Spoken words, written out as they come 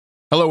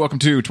Hello, welcome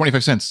to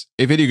 25 Cents,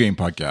 a video game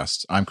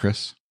podcast. I'm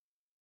Chris.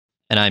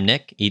 And I'm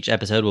Nick. Each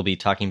episode we'll be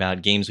talking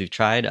about games we've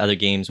tried, other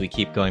games we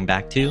keep going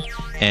back to,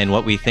 and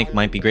what we think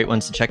might be great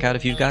ones to check out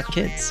if you've got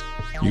kids.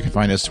 You can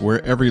find us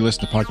wherever you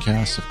listen to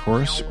podcasts, of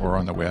course, or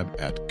on the web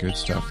at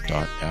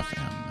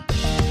goodstuff.fm.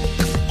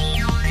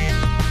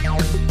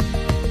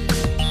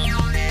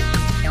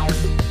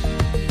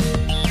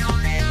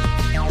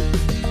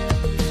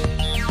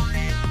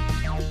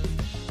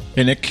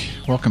 Hey, Nick.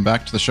 Welcome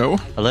back to the show.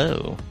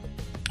 Hello.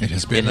 It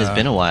has been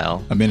a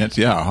while. A minute,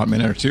 yeah, a hot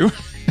minute or two.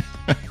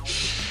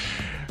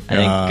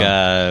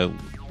 I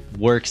think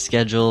work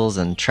schedules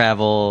and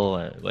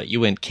travel.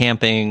 You went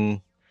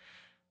camping.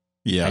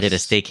 Yes. I did a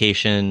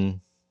staycation.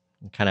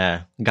 Kind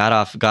of got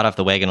off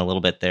the wagon a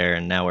little bit there,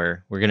 and now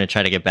we're going to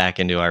try to get back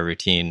into our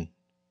routine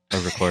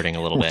of recording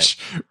a little bit.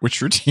 Which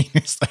routine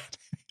is that?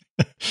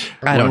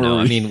 I don't know.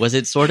 I mean, was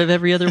it sort of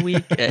every other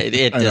week?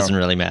 It doesn't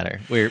really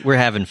matter. We're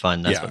having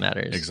fun. That's what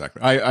matters.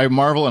 Exactly. I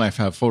marvel and I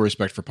have full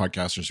respect for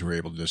podcasters who are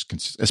able to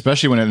just,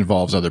 especially when it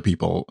involves other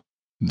people,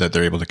 that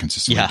they're able to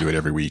consistently do it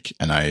every week.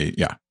 And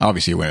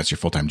obviously when it's your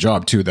full-time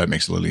job too, that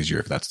makes it a little easier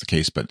if that's the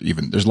case. But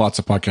even there's lots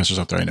of podcasters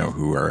out there I know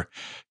who are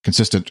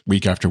consistent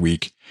week after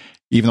week,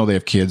 even though they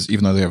have kids,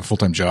 even though they have a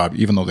full-time job,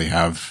 even though they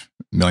have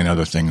a million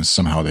other things,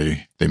 somehow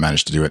they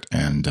manage to do it.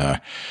 And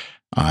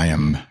I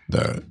am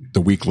the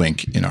weak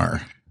link in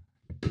our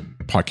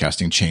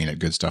podcasting chain at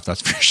Good Stuff.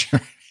 That's for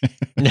sure.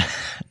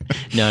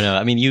 No.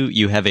 I mean,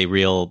 you have a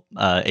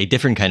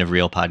different kind of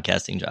real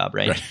podcasting job,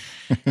 right?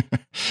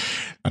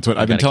 That's what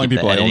I've been telling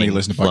people. I only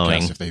listen to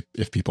podcasts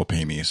if people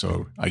pay me.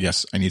 So I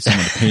guess I need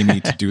someone to pay me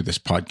to do this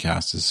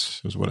podcast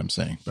is what I'm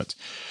saying. But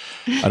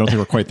I don't think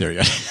we're quite there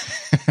yet.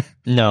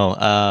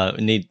 No,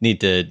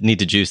 need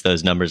to juice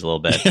those numbers a little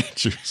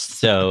bit.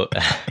 So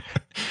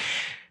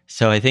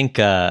I think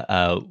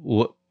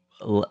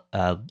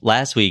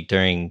last week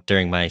during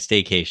my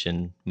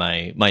staycation,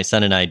 my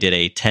son and I did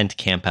a tent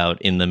camp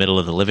out in the middle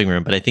of the living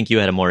room. But I think you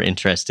had a more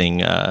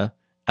interesting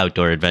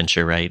outdoor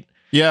adventure, right?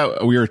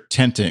 Yeah, we were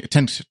tent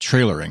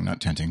trailering,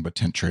 not tenting, but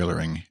tent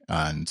trailering.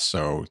 And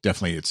so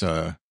definitely it's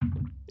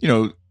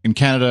in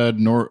Canada,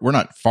 we're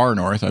not far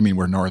north. I mean,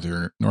 we're more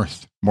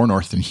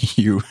north than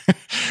you,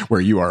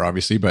 where you are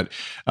obviously, but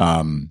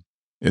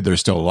there's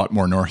still a lot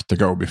more north to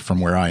go from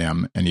where I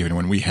am. And even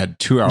when we had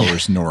 2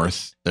 hours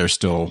north, there's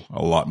still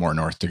a lot more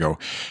north to go.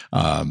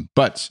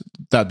 But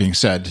that being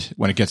said,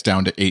 when it gets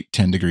down to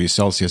 8-10 degrees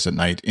Celsius at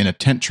night in a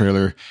tent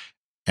trailer,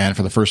 and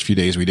for the first few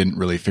days, we hadn't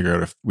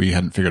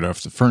figured out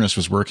if the furnace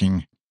was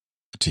working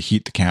to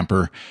heat the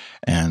camper.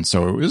 And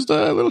so it was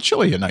a little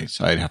chilly at night,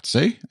 I'd have to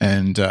say.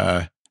 And,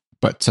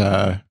 but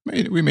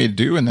we made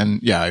do. And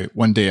then,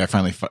 one day I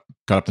finally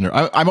got up in there.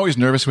 I'm always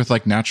nervous with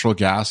like natural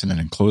gas in an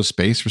enclosed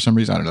space for some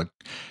reason. I don't know.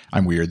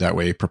 I'm weird that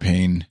way.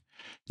 Propane,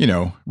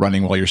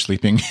 running while you're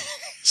sleeping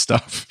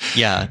stuff.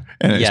 Yeah.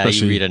 And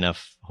you read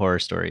enough horror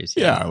stories.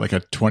 Yeah. Like a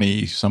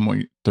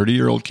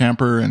 30-year-old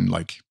camper and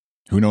like,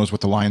 who knows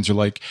what the lines are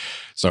like.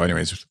 So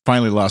anyways,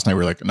 finally last night we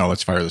were like, no,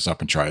 let's fire this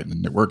up and try it.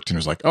 And it worked. And it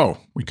was like, oh,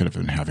 we could have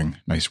been having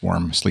nice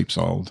warm sleeps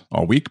all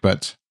week,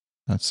 but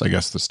that's, I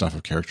guess, the stuff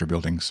of character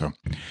building. So,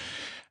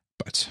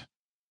 but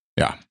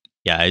yeah.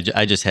 Yeah,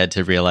 I just had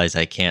to realize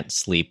I can't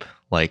sleep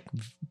like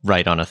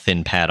right on a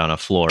thin pad on a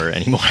floor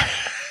anymore.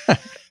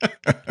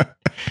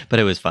 But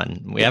it was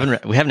fun. We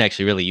haven't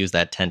actually really used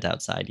that tent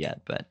outside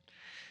yet, but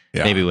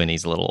maybe when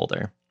he's a little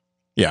older.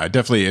 Yeah,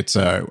 definitely. It's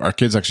our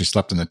kids actually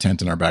slept in the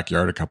tent in our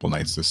backyard a couple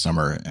nights this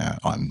summer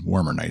on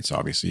warmer nights,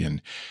 obviously,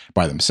 and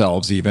by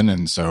themselves even.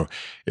 And so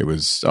it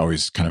was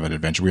always kind of an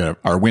adventure.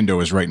 Our window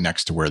was right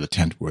next to where the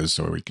tent was,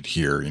 so we could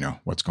hear,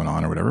 what's going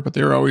on or whatever. But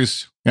they were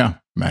always,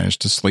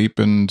 managed to sleep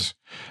and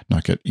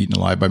not get eaten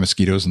alive by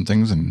mosquitoes and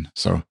things. And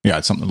so,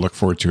 it's something to look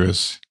forward to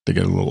as they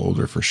get a little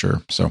older for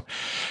sure. So,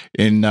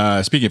 in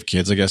speaking of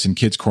kids, I guess in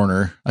Kids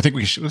Corner, I think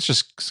let's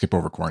just skip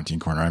over Quarantine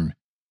Corner.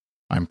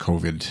 I'm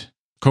COVID.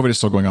 COVID is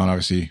still going on,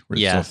 obviously. It's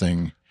still a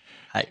thing.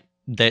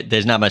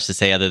 There's not much to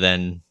say other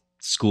than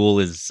school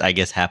is, I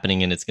guess,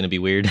 happening and it's going to be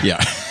weird.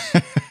 Yeah.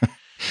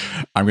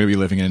 I'm going to be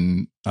living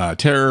in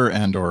terror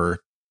and or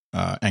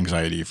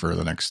anxiety for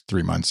the next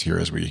 3 months here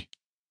as we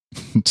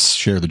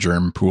share the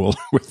germ pool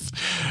with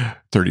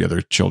 30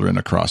 other children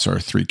across our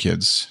 3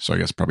 kids. So I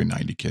guess probably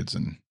 90 kids.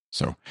 And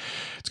so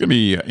it's going to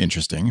be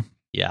interesting.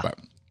 Yeah. But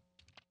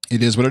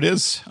it is what it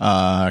is.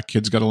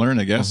 Kids got to learn,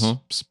 I guess.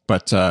 Mm-hmm.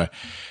 But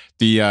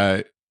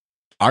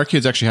our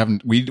kids actually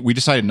haven't. We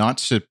decided not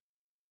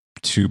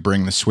to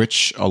bring the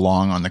Switch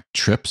along on the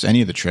trips.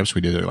 Any of the trips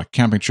we did, a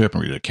camping trip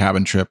and we did a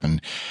cabin trip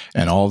and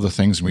all the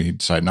things. We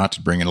decided not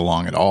to bring it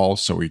along at all.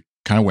 So we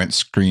kind of went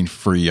screen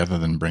free, other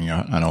than bringing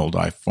an old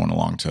iPhone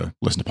along to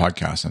listen to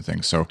podcasts and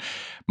things. So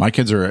my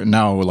kids are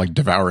now like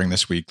devouring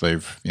this week.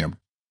 They've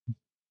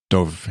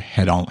dove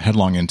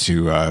headlong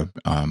into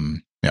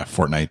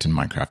Fortnite and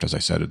Minecraft, as I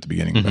said at the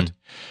beginning. Mm-hmm.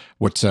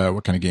 But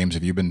what kind of games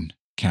have you been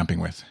camping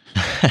with?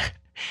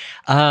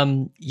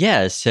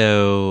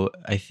 So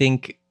I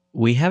think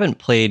we haven't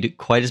played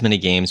quite as many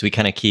games. We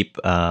kind of keep,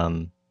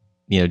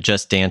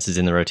 Just Dance's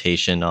in the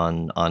rotation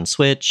on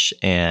Switch,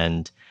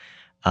 and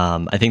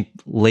I think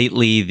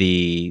lately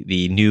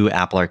the new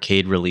Apple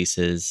Arcade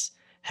releases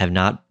there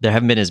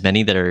haven't been as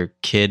many that are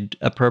kid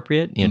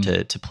appropriate,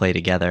 to play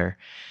together.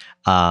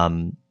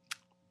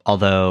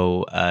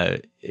 Although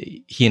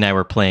he and I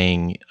were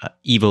playing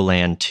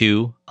Evoland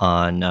 2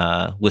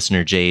 on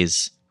listener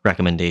Jay's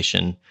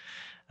recommendation.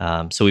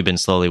 So we've been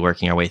slowly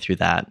working our way through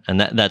that, and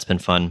that's been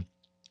fun.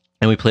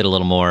 And we played a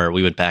little more.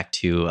 We went back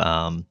to,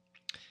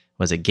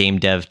 was it Game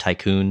Dev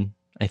Tycoon,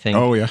 I think?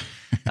 Oh, yeah.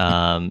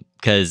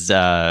 Because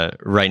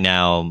right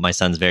now my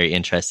son's very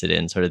interested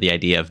in sort of the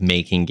idea of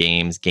making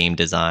games, game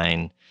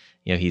design.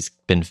 He's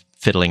been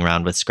fiddling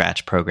around with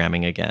Scratch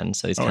programming again.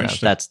 So he's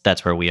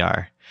that's where we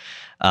are.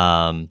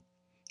 I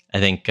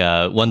think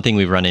one thing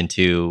we've run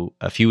into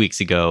a few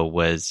weeks ago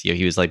was,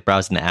 he was like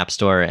browsing the App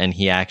Store, and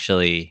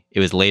it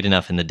was late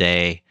enough in the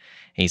day,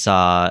 and he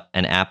saw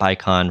an app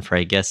icon for,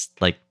 I guess,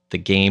 like the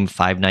game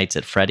Five Nights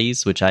at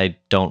Freddy's, which I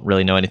don't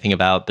really know anything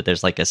about, but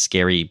there's like a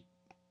scary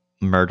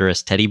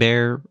murderous teddy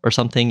bear or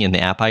something in the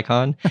app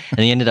icon. And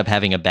he ended up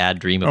having a bad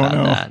dream about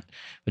that,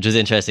 which was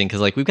interesting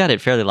because like we've got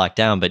it fairly locked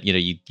down, but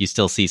you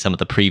still see some of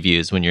the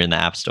previews when you're in the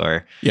App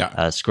Store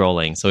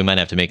scrolling. So we might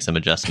have to make some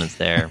adjustments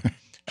there.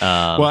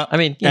 Well, I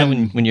mean,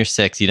 when you're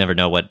 6, you never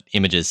know what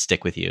images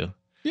stick with you.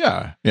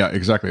 Yeah,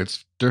 exactly.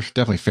 It's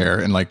definitely fair.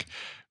 And like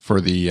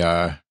for the,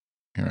 here,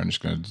 I'm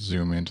just going to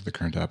zoom into the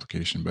current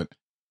application, but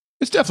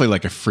it's definitely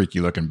like a freaky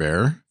looking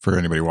bear for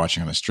anybody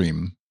watching on the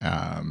stream.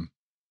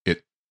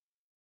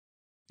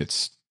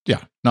 It's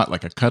not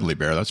like a cuddly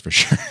bear, that's for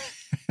sure.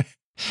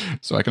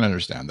 So I can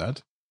understand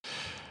that.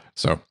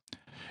 So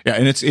yeah,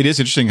 and it is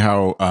interesting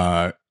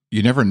how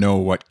you never know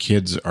what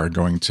kids are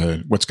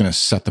what's going to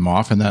set them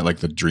off in that, like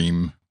the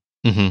dream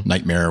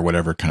nightmare or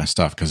whatever kind of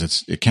stuff,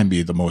 because it can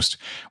be the most.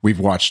 We've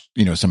watched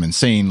some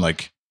insane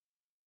like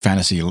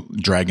fantasy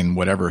dragon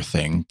whatever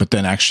thing, but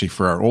then actually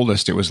for our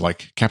oldest it was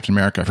like Captain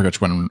America, I forget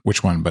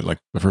which one, but like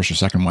the first or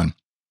second one,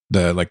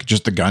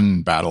 just the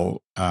gun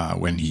battle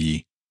when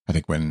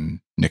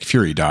Nick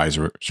Fury dies,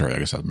 or sorry, I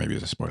guess that maybe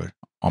is a spoiler,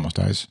 almost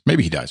dies,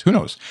 maybe he dies, who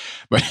knows,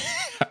 but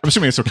I'm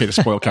assuming it's okay to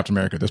spoil Captain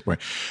America at this point.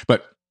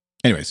 But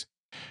anyways,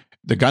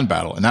 the gun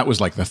battle, and that was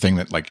like the thing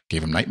that like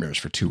gave him nightmares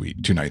for 2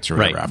 nights or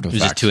whatever after the fact. It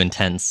was just too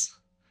intense.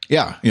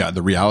 Yeah,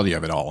 the reality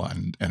of it all,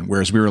 and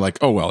whereas we were like,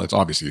 oh well, it's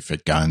obviously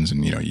fake guns,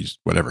 and use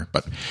whatever,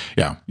 but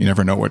yeah, you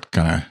never know what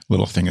kind of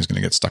little thing is going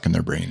to get stuck in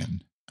their brain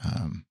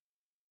and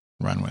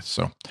run with.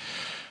 So,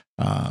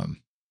 how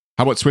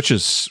about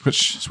switches?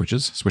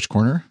 Switch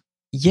corner.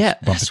 Yeah,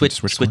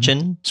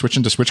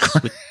 switching to switch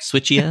corner.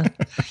 Switchia.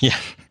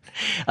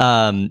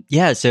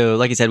 Yeah. So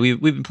like I said,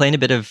 we've been playing a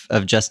bit of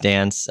Just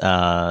Dance.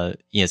 So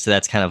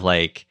that's kind of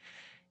like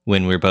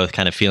when we're both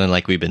kind of feeling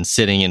like we've been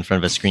sitting in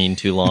front of a screen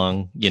too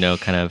long,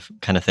 kind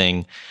of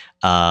thing.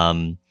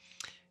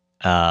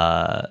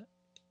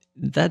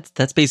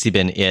 That's basically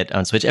been it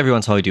on Switch. Every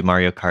once in a while we do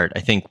Mario Kart.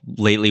 I think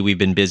lately we've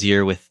been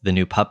busier with the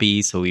new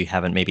puppy, so we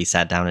haven't maybe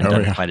sat down and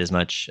done quite as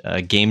much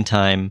game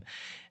time.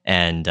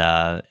 And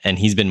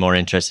he's been more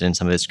interested in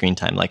some of his screen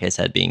time, like I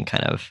said, being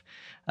kind of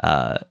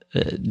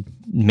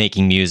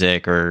making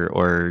music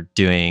or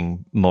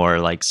doing more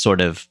like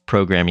sort of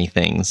programming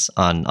things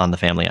on the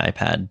family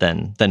iPad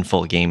than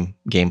full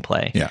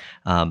gameplay. Yeah.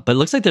 But it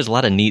looks like there's a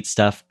lot of neat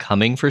stuff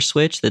coming for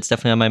Switch that's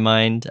definitely on my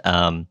mind.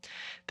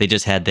 They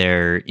just had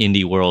their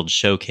Indie World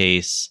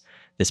showcase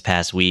this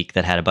past week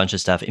that had a bunch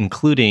of stuff,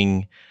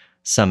 including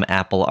some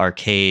Apple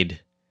Arcade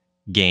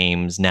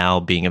games now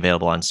being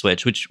available on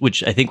Switch,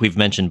 which I think we've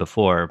mentioned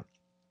before,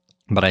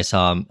 but I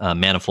saw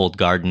Manifold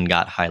Garden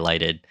got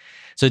highlighted.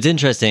 So it's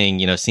interesting,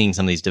 seeing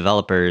some of these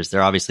developers.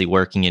 They're obviously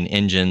working in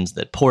engines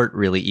that port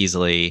really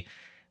easily,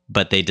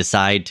 but they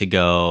decide to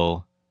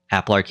go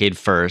Apple Arcade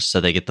first, so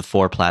they get the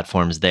 4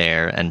 platforms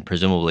there, and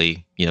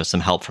presumably,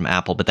 some help from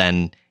Apple. But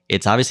then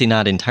it's obviously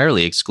not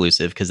entirely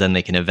exclusive, because then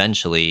they can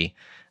eventually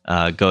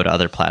go to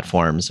other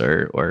platforms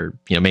or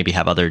maybe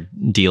have other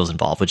deals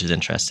involved, which is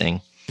interesting.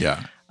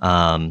 Yeah.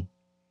 I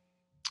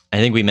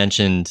think we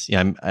mentioned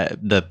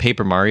the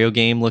Paper Mario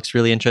game looks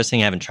really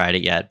interesting. I haven't tried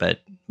it yet,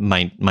 but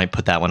might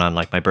put that one on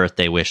like my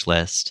birthday wish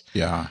list.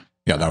 Yeah,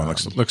 that one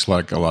looks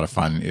like a lot of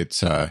fun.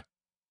 It's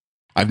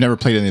I've never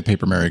played any of the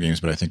Paper Mario games,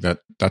 but I think that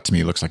to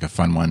me looks like a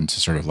fun one to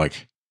sort of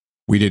like.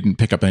 We didn't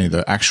pick up any of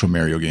the actual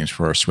Mario games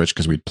for our Switch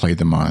because we'd played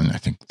them on, I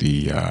think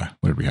the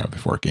what did we have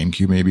before,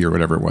 GameCube maybe, or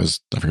whatever it was.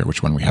 I forget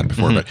which one we had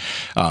before, but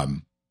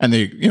and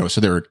they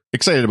so they were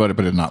excited about it,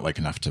 but not like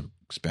enough to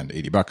spend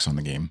 $80 on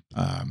the game.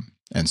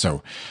 And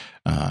so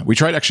we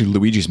tried actually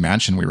Luigi's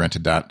Mansion. We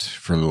rented that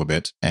for a little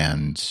bit,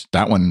 and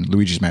that one,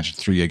 Luigi's Mansion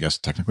 3, I guess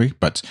technically,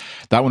 but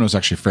that one was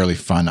actually fairly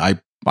fun. I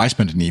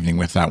spent an evening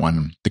with that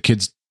one. The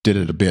kids did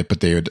it a bit,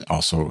 but they would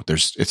also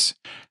it's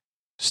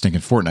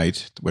stinking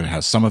Fortnite, when it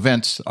has some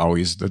event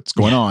always that's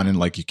going on, and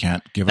like you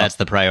can't give up. That's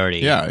the priority.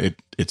 Yeah,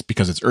 it's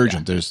because it's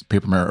urgent. Yeah. There's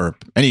Paper Mario or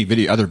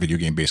any other video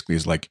game basically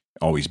is like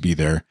always be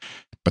there,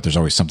 but there's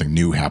always something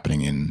new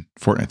happening in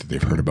Fortnite that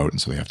they've heard about, and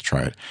so they have to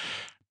try it.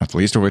 Not the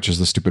least of which is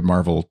the stupid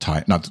Marvel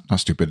tie. Not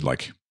stupid.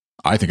 Like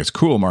I think it's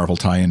cool Marvel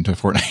tie into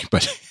Fortnite,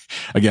 but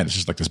again, it's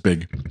just like this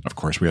big. Of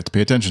course, we have to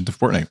pay attention to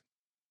Fortnite.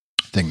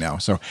 thing now.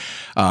 So,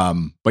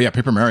 but yeah,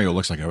 Paper Mario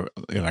looks like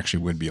it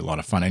actually would be a lot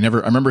of fun. I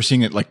remember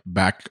seeing it like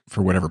back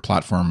for whatever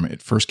platform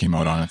it first came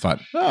out on. I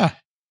thought,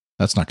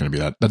 that's not going to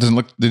be that. That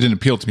didn't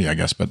appeal to me, I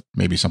guess, but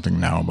maybe something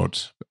now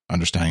about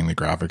understanding the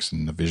graphics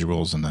and the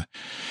visuals and the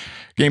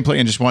gameplay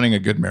and just wanting a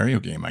good Mario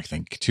game, I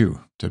think,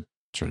 too, to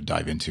sort of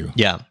dive into.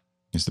 Yeah.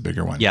 Is the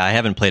bigger one. Yeah, I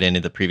haven't played any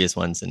of the previous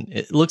ones, and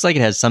it looks like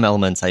it has some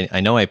elements.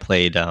 I know I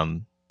played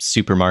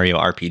Super Mario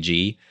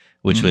RPG,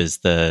 which was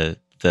the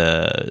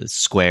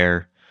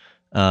Square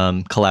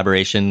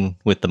collaboration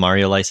with the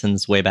Mario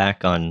license way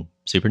back on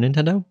Super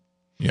Nintendo.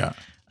 Yeah.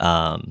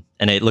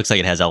 And it looks like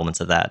it has elements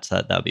of that, so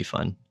that would be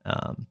fun.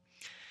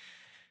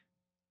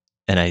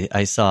 And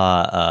I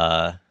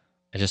saw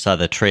I just saw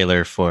the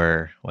trailer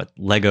for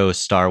Lego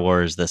Star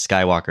Wars: The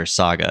Skywalker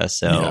Saga.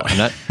 So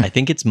yeah. I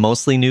think it's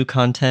mostly new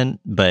content,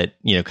 but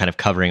kind of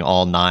covering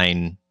all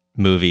 9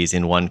 movies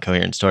in one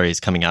coherent story is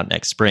coming out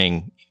next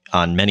spring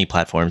on many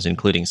platforms,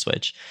 including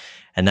Switch.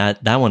 And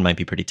that one might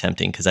be pretty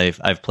tempting because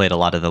I've played a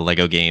lot of the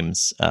Lego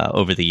games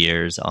over the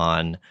years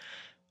on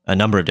a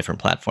number of different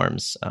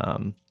platforms.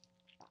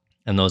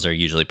 And those are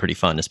usually pretty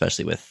fun,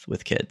 especially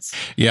with kids.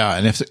 Yeah,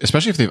 and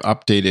especially if they've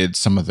updated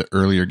some of the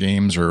earlier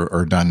games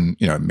or done,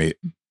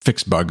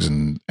 fixed bugs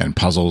and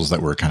puzzles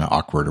that were kind of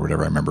awkward or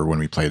whatever. I remember when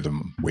we played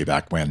them way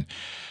back when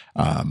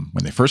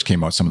they first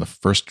came out, some of the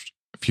first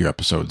few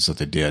episodes that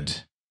they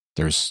did,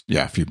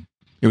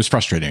 it was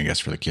frustrating, I guess,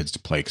 for the kids to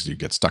play because you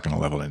get stuck in a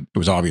level and it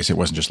was obvious it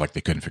wasn't just like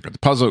they couldn't figure out the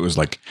puzzle. It was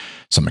like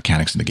some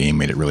mechanics in the game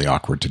made it really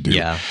awkward to do.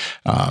 Yeah.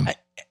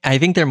 I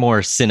think they're more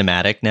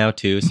cinematic now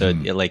too. So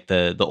like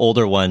the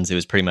older ones, it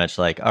was pretty much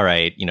like, all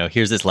right,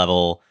 here's this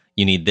level.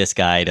 You need this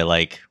guy to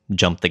like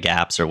jump the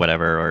gaps or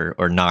whatever,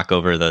 or knock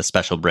over the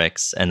special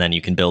bricks, and then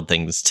you can build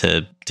things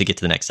to get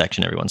to the next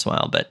section every once in a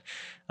while. But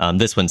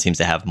this one seems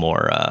to have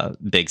more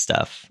big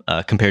stuff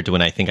compared to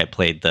when I think I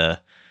played the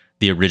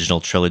original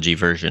trilogy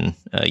version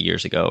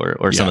years ago,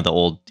 or some of the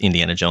old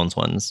Indiana Jones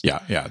ones.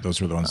 Yeah, those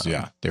were the ones.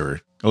 They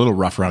were a little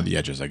rough around the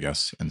edges, I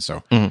guess, and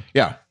so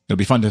it'll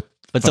be fun to.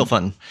 But still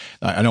fun.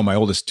 I know my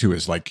oldest too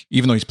is like,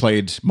 even though he's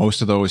played most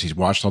of those, he's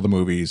watched all the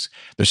movies.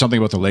 There's something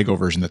about the Lego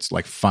version that's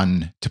like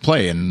fun to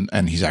play,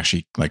 and he's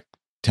actually like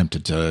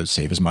tempted to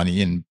save his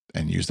money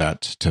and use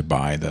that to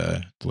buy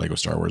the Lego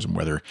Star Wars. And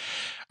whether,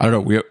 I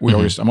don't know,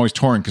 I'm always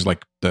torn because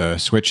like the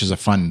Switch is a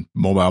fun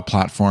mobile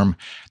platform.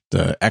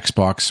 The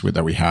Xbox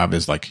that we have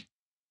is like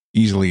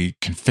easily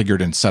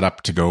configured and set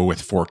up to go with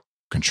 4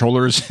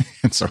 controllers,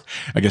 and so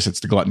I guess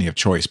it's the gluttony of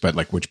choice. But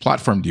like, which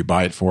platform do you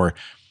buy it for?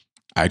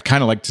 I'd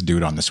kind of like to do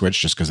it on the Switch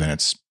just because then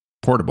it's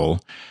portable.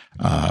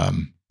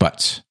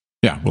 But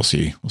yeah, we'll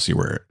see. We'll see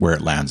where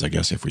it lands, I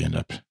guess, if we end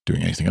up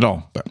doing anything at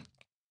all. But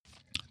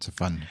it's a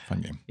fun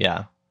game.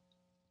 Yeah.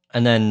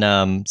 And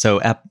then, so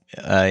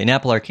in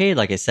Apple Arcade,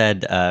 like I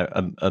said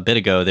a bit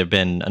ago, there have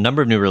been a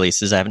number of new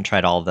releases. I haven't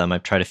tried all of them.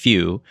 I've tried a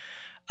few.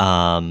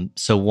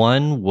 So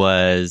one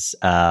was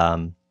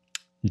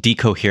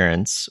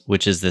Decoherence,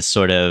 which is this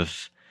sort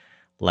of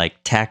like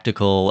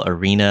tactical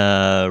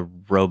arena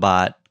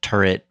robot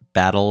turret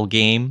battle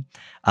game.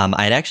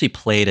 I had actually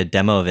played a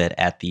demo of it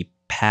at the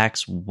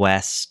PAX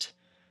West,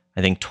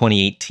 I think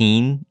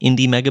 2018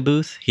 Indie Mega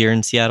Booth here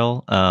in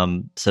Seattle.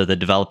 So the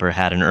developer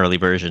had an early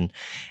version,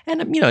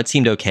 and it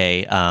seemed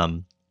okay.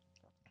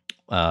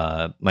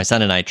 My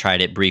son and I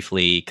tried it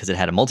briefly because it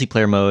had a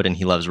multiplayer mode, and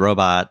he loves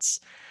robots.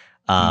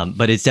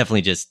 But it's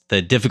definitely just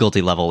the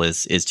difficulty level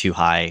is too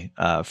high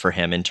for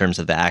him in terms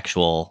of the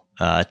actual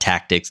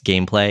tactics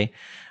gameplay.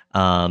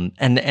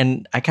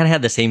 And I kind of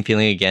had the same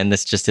feeling again.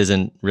 This just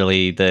isn't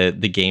really the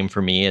game for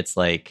me. It's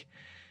like,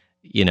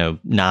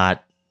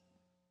 not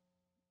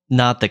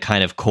the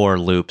kind of core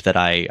loop that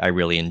I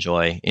really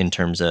enjoy in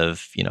terms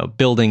of,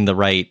 building the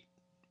right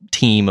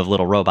team of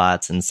little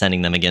robots and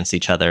sending them against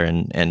each other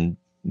and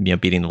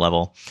beating the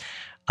level.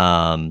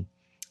 And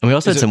we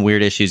also had some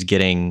weird issues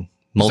getting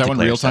multiplayer. Is that one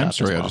real time?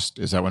 Sorry, well.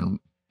 Is that one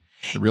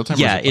real time?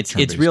 Yeah, it's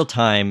real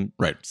time.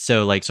 Right.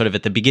 So like sort of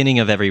at the beginning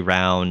of every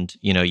round,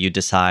 you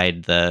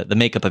decide the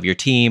makeup of your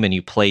team and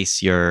you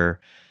place your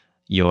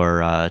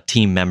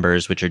team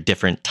members, which are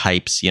different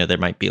types. There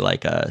might be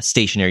like a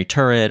stationary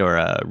turret or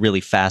a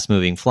really fast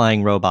moving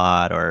flying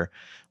robot or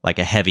like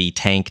a heavy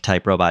tank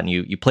type robot. And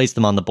you place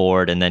them on the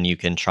board, and then you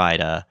can try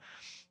to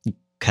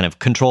kind of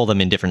control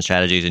them in different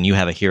strategies. And you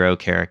have a hero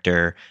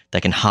character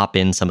that can hop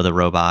in some of the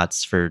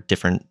robots for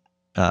different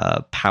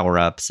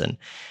power-ups, and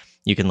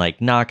you can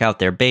like knock out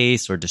their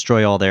base or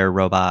destroy all their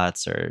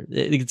robots, or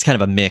it's kind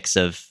of a mix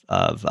of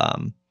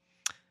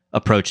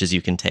approaches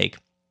you can take.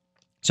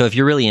 So if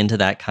you're really into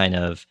that kind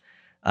of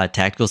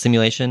tactical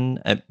simulation,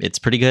 it's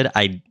pretty good.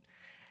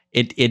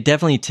 It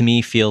definitely to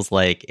me feels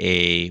like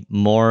a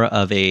more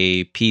of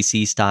a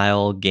PC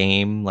style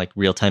game, like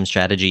real-time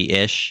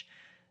strategy-ish,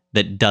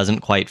 that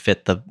doesn't quite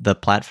fit the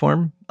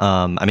platform.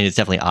 It's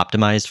definitely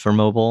optimized for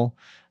mobile,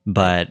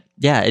 but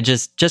yeah, it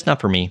just not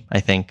for me,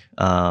 I think.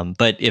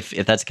 But if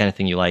that's the kind of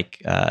thing you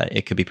like,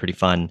 it could be pretty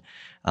fun.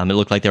 It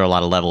looked like there were a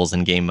lot of levels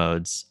and game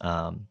modes.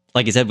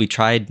 Like I said, we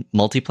tried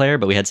multiplayer,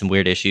 but we had some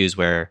weird issues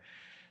where,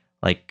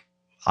 like,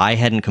 I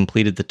hadn't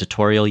completed the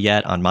tutorial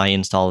yet on my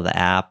install of the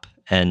app,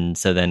 and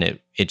so then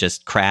it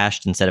just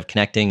crashed instead of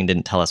connecting and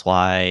didn't tell us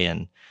why,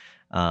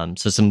 and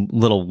so some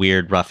little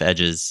weird rough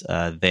edges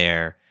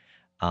there.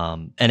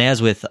 And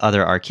as with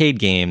other arcade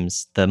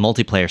games, the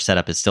multiplayer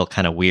setup is still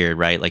kind of weird,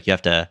 right? Like you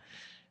have to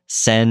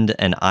send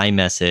an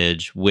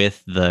iMessage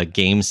with the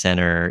Game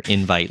Center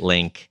invite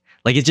link.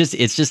 Like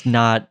it's just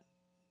not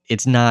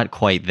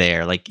quite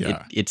there. Like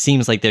it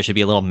seems like there should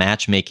be a little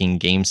matchmaking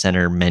Game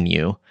Center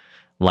menu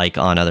like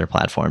on other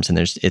platforms, and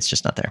it's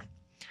just not there.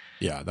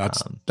 Yeah,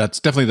 that's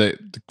definitely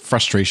the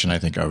frustration, I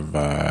think, of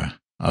the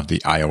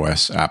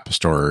iOS App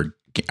Store,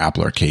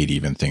 Apple Arcade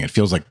even thing. It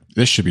feels like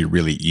this should be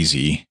really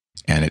easy,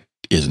 and it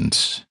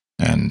isn't,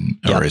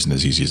 or isn't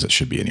as easy as it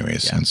should be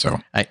anyways. Yeah. And so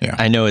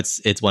I know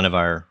it's one of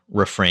our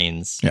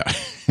refrains. Yeah.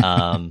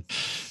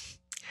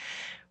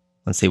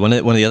 Let's see. One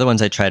of the other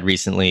ones I tried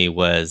recently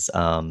was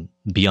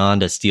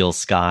Beyond a Steel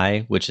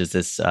Sky, which is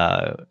this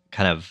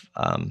kind of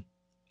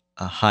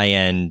a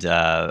high-end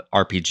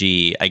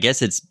RPG. I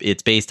guess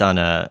it's based on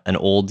an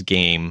old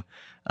game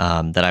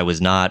that I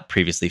was not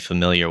previously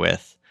familiar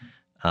with,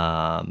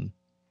 that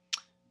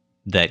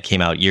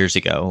came out years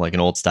ago, like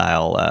an old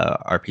style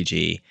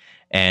RPG,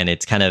 and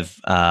it's kind of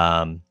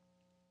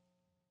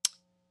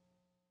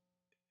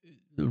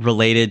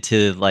related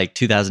to like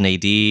 2000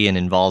 AD and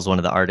involves one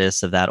of the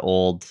artists of that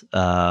old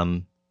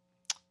kind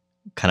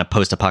of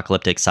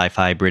post-apocalyptic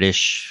sci-fi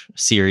British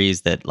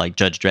series that like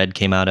Judge Dredd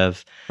came out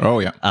of. Oh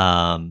yeah.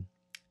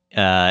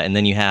 And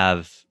then you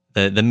have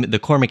the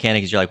core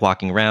mechanic is you're like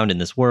walking around in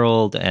this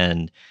world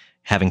and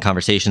having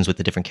conversations with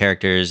the different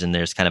characters, and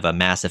there's kind of a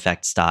Mass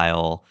Effect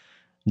style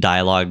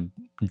dialogue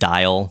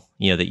dial,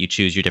 that you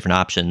choose your different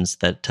options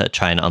that to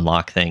try and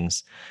unlock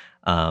things.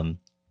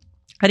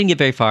 I didn't get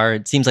very far.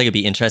 It seems like it'd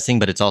be interesting,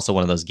 but it's also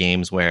one of those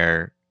games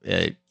where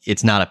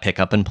it's not a pick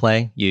up and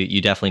play.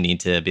 You definitely need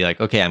to be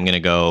like, okay, I'm going to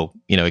go,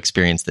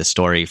 experience this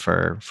story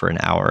for an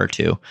hour or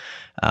two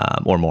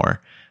or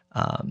more.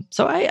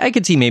 So I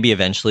could see maybe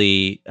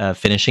eventually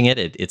finishing it.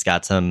 It's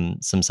got some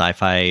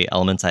sci-fi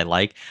elements I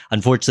like.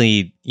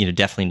 Unfortunately,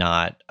 definitely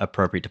not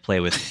appropriate to play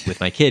with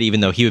my kid, even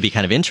though he would be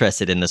kind of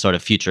interested in the sort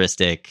of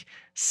futuristic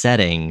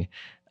setting.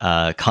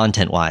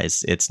 Content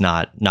wise, it's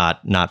not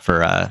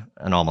for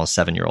an almost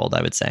 7-year-old,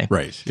 I would say.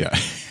 Right. Yeah.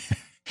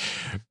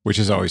 Which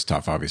is always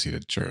tough, obviously,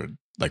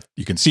 like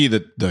you can see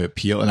the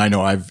appeal. And I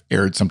know I've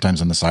erred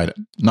sometimes on the side,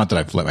 not that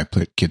I've let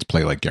my kids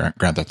play like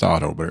Grand Theft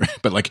Auto,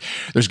 but like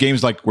there's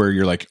games like where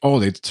you're like,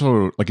 oh,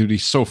 it'd be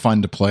so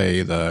fun to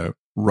play the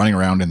running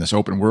around in this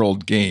open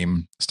world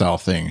game style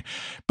thing,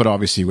 but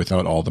obviously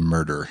without all the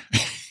murder.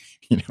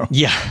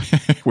 Yeah,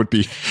 would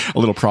be a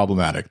little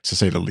problematic to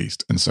say the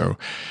least. And so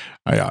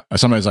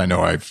sometimes I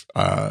know I've,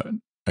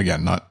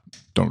 again,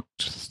 don't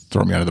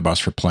throw me under the bus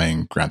for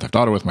playing Grand Theft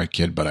Auto with my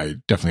kid, but I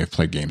definitely have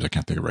played games I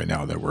can't think of right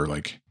now that were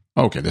like,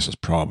 okay, this is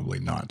probably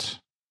not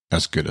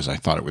as good as I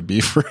thought it would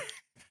be for.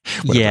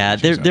 Yeah,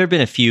 there have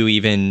been a few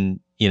even,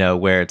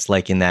 where it's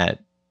like in that,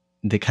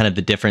 the kind of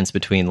the difference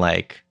between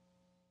like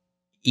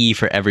E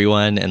for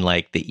everyone and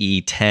like the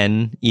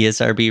E10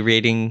 ESRB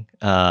rating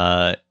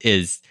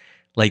is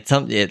like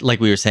like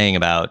we were saying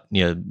about,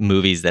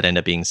 movies that end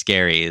up being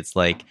scary. It's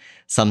like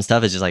some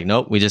stuff is just like,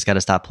 nope, we just got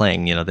to stop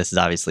playing. This is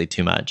obviously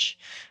too much.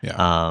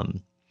 Yeah.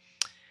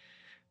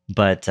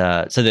 But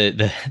so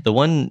the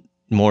one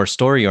more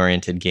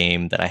story-oriented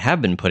game that I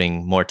have been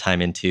putting more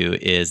time into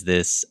is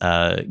this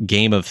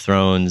Game of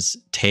Thrones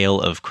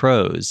Tale of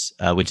Crows,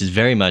 which is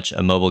very much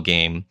a mobile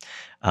game.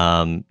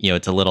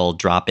 It's a little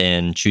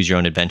drop-in,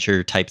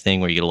 choose-your-own-adventure type thing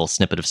where you get a little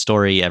snippet of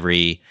story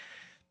every,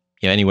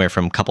 anywhere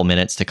from a couple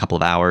minutes to a couple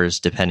of hours,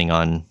 depending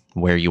on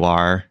where you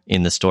are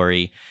in the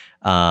story.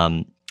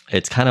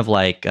 It's kind of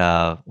like,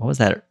 what was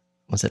that?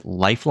 Was it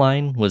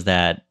Lifeline? Was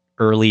that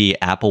early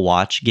Apple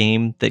Watch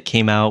game that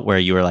came out where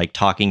you were like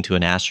talking to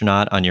an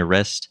astronaut on your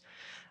wrist?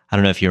 I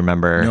don't know if you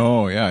remember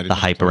the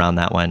hype around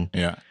that one.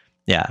 Yeah.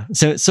 Yeah.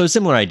 So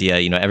similar idea,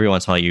 every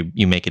once in a while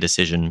you make a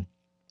decision.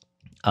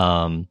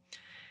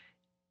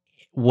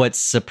 What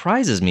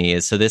surprises me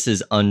is, so this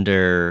is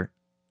under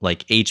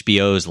like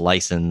HBO's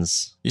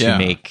license to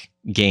make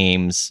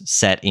games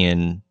set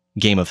in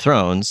Game of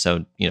Thrones.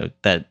 So,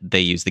 that they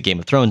use the Game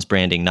of Thrones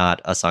branding,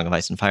 not A Song of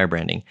Ice and Fire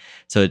branding.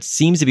 So it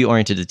seems to be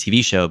oriented to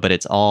TV show, but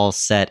it's all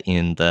set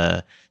in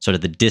the sort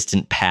of the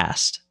distant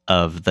past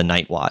of the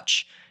Night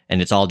Watch.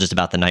 And it's all just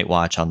about the Night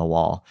Watch on the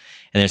wall.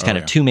 And there's kind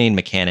of two main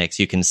mechanics.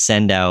 You can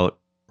send out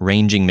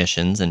ranging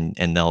missions and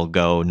they'll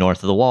go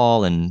north of the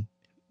wall and,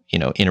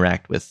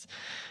 interact with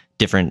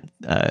different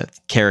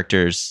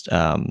characters,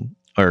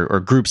 or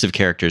groups of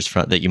characters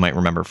that you might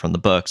remember from the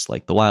books,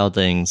 like the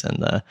Wildlings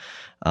and the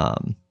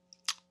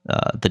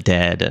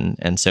Dead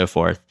and so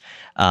forth.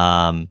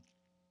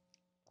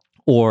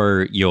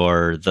 Or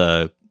you're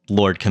the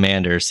Lord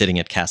Commander sitting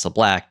at Castle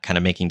Black, kind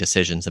of making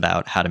decisions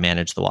about how to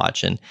manage the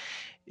watch. And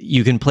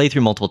you can play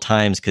through multiple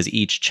times because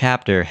each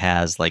chapter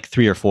has like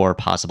 3 or 4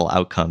 possible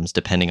outcomes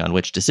depending on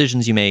which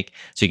decisions you make.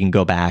 So you can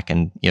go back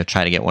and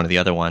try to get one of the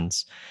other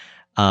ones.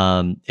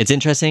 It's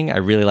interesting. I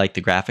really like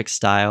the graphics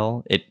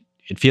style.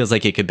 it feels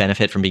like it could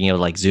benefit from being able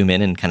to like zoom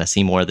in and kind of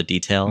see more of the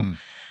detail.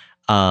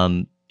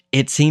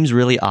 It seems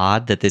really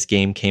odd that this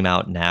game came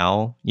out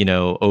now,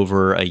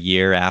 over a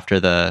year after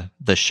the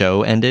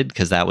show ended,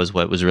 because that was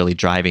what was really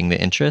driving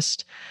the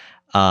interest.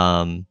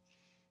 But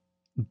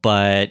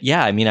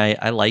yeah, I mean,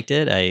 I liked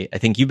it. I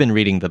think you've been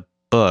reading the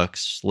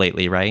books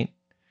lately, right?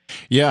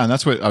 Yeah, and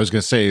that's what I was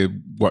going to say.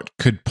 What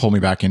could pull me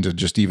back into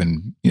just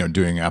even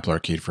doing Apple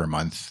Arcade for a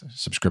month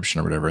subscription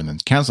or whatever, and then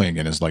canceling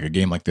again is like a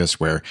game like this,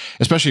 where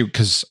especially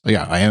because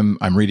I'm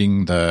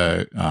reading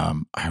the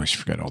I always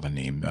forget all the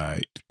name.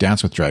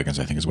 Dance with Dragons,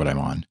 I think, is what I'm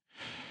on.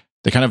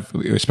 They kind of,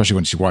 especially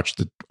once you watch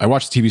I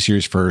watched the TV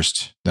series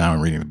first, now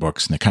I'm reading the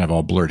books, and they kind of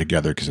all blur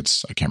together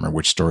because I can't remember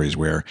which story is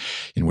where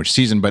in which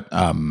season. But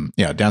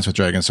Dance with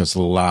Dragons. So it's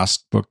the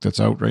last book that's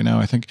out right now,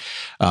 I think.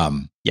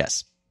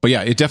 Yes. But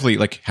yeah, it definitely,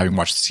 like, having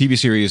watched the TV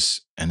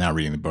series and now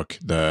reading the book,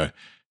 the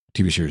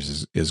TV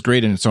series is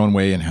great in its own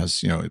way and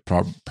has,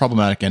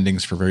 problematic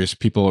endings for various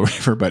people or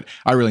whatever, but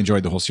I really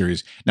enjoyed the whole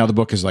series. Now the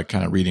book is like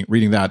kind of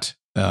reading that.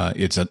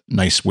 It's a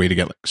nice way to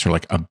get sort of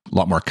like a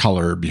lot more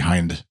color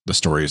behind the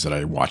stories that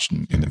I watched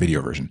in the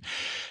video version.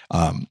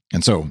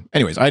 And so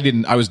anyways, I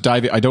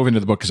dove into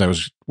the book because I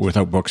was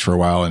without books for a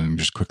while and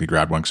just quickly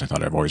grabbed one because I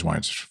thought I've always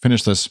wanted to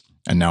finish this.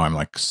 And now I'm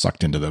like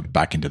sucked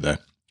back into the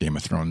Game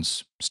of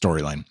Thrones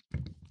storyline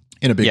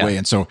in a big way.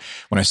 And so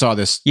when I saw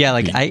this, go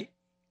ahead.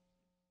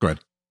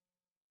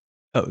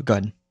 Oh, go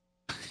ahead.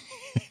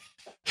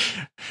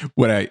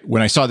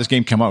 When I saw this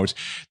game come out,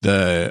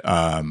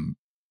 that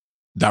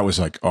was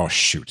like, oh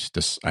shoot,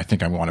 I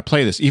think I want to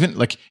play this. Even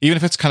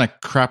if it's kind of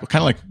crap,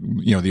 kind of like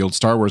the old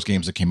Star Wars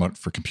games that came out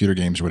for computer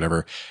games or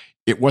whatever.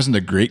 It wasn't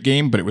a great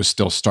game, but it was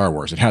still Star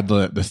Wars. It had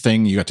the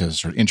thing you got to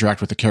sort of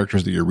interact with the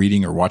characters that you're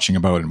reading or watching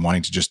about and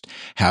wanting to just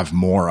have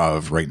more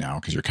of right now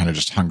because you're kind of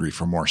just hungry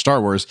for more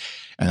Star Wars.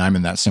 And I'm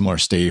in that similar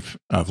state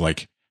of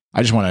like,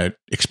 I just want to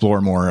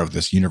explore more of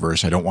this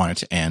universe. I don't want it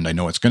to end. I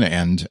know it's going to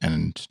end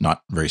and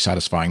not very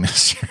satisfying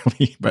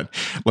necessarily, but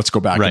let's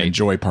go back and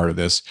enjoy part of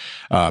this.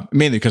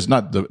 Mainly because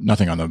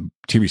nothing on the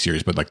TV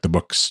series, but like the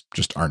books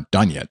just aren't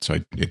done yet. So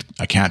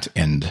I can't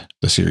end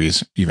the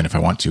series even if I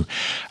want to.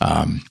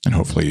 And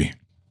hopefully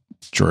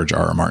George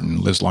R. R.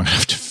 Martin lives long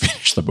enough to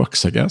finish the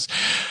books, I guess.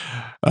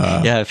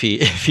 If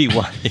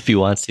he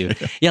wants to.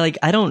 Yeah, like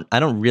I don't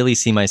really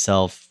see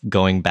myself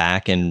going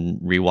back and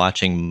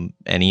rewatching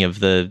any of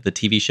the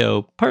TV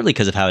show, partly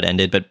because of how it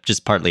ended, but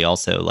just partly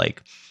also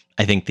like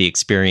I think the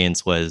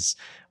experience was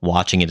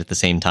watching it at the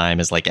same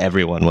time as like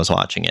everyone was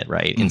watching it,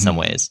 right? In some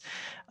ways.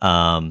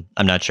 I'm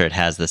not sure it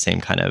has the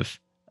same kind of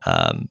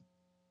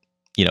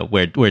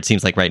where it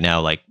seems like right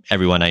now, like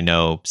everyone I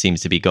know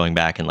seems to be going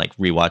back and like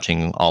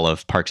rewatching all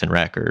of Parks and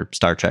Rec or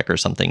Star Trek or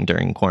something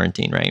during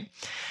quarantine, right?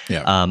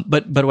 Yeah.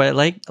 But what I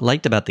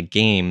liked about the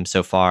game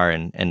so far,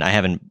 and I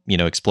haven't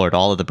explored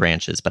all of the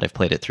branches, but I've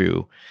played it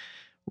through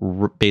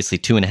basically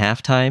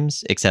 2.5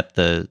 times. Except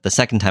the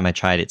second time I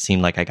tried, it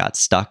seemed like I got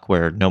stuck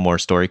where no more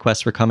story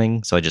quests were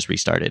coming, so I just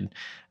restarted.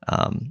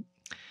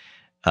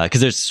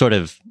 Because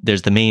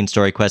there's the main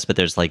story quest, but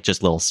there's like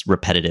just little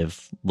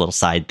repetitive little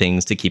side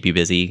things to keep you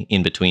busy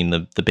in between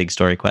the big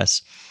story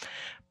quests.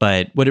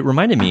 But what it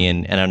reminded me,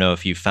 and I don't know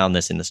if you found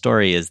this in the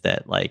story, is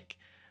that like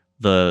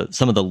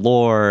some of the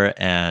lore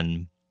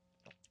and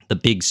the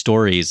big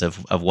stories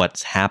of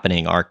what's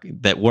happening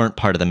that weren't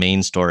part of the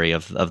main story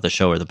of the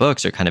show or the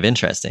books are kind of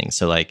interesting.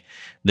 So like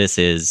this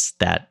is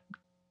that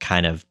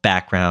kind of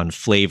background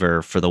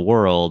flavor for the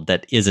world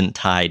that isn't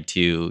tied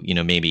to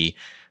maybe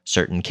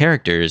certain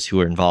characters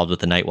who are involved with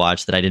the Night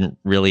Watch that I didn't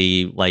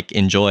really like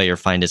enjoy or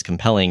find as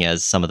compelling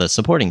as some of the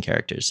supporting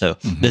characters. So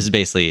this is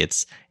basically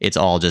it's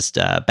all just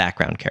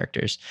background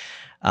characters.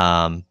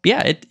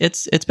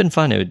 It's been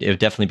fun. It would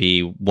definitely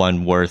be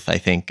one worth, I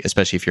think,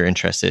 especially if you're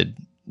interested,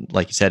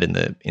 like you said, in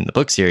the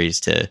book series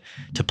to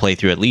play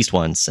through at least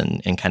once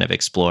and kind of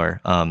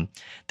explore.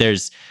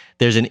 There's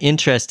an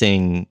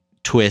interesting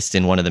twist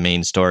in one of the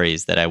main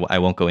stories that I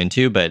won't go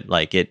into, but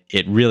like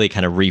it really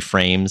kind of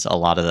reframes a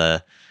lot of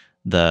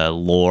the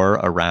lore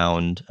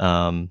around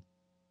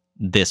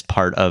this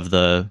part of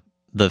the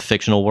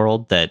fictional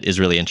world that is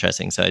really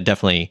interesting. So I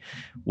definitely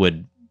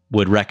would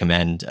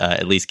recommend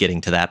at least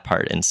getting to that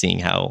part and seeing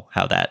how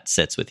that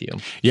sits with you.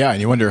 Yeah, and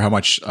you wonder how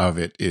much of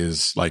it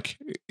is like,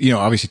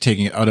 obviously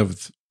taking it out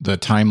of the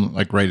time,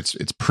 like, right, it's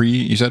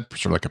you said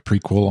sort of like a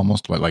prequel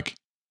almost, but like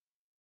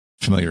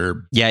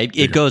familiar. Yeah,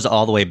 it goes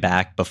all the way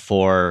back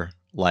before,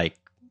 like,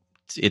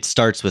 it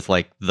starts with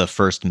like the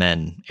First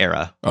Men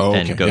era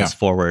and goes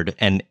forward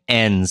and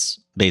ends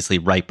basically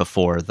right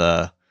before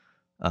the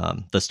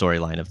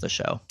storyline of the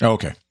show. Oh,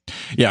 okay.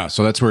 Yeah.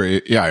 So that's where,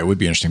 it would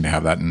be interesting to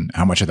have that, and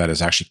how much of that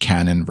is actually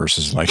canon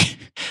versus like,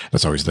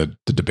 that's always the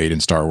debate in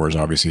Star Wars,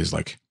 obviously, is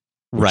like,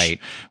 right.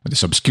 With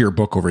this obscure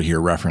book over here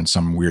reference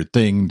some weird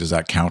thing, does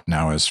that count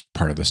now as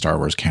part of the Star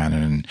Wars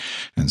canon?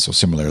 And so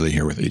similarly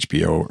here with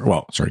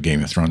HBO,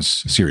 Game of Thrones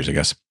series, I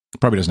guess,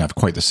 probably doesn't have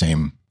quite the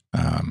same,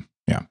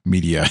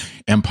 media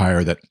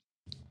empire that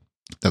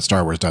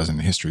Star Wars does in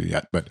the history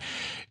yet, but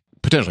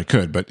potentially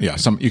could. But yeah,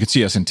 you could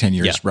see us in 10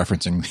 years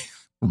referencing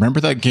remember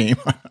that game,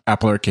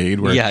 Apple Arcade,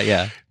 where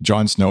yeah.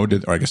 Jon Snow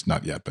did, or I guess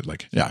not yet, but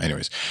like, yeah,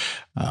 anyways.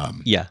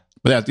 Yeah.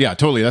 But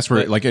totally. That's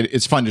where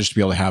it's fun just to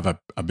be able to have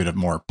a bit of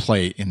more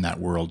play in that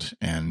world,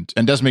 and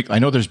does make. I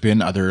know there's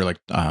been other like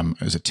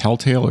is it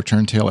Telltale or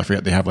Turntail? I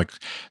forget. They have like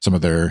some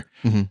of their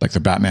like the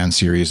Batman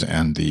series,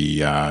 and they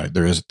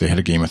had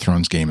a Game of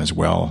Thrones game as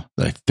well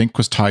that I think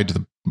was tied to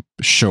the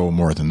show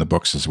more than the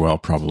books as well,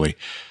 probably.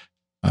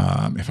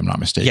 If I'm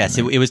not mistaken. Yes,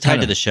 it was tied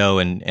to the show,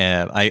 and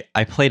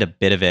I played a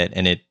bit of it,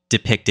 and it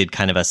depicted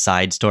kind of a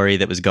side story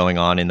that was going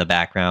on in the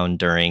background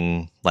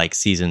during like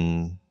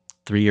season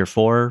 3 or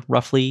 4,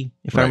 roughly,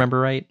 if I remember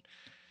right.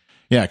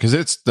 Yeah, because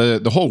it's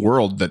the whole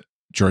world that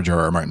George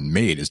R.R. Martin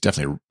made is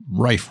definitely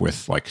rife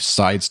with like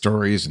side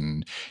stories,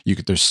 and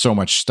there's so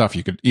much stuff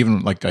you could,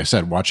 even like I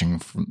said, watching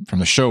from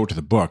the show to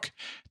the book,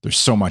 there's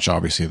so much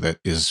obviously that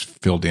is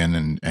filled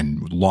in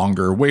and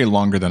longer, way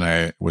longer than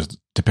I was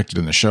depicted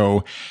in the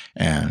show,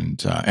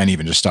 and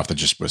even just stuff that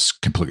just was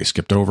completely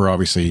skipped over,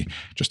 obviously,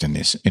 just in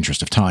this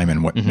interest of time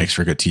and what makes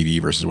for a good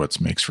TV versus what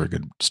makes for a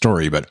good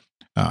story, but.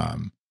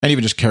 And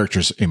even just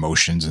characters'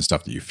 emotions and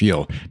stuff that you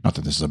feel. Not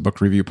that this is a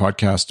book review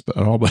podcast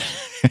at all, but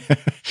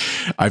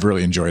I've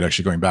really enjoyed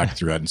actually going back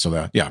through that. And so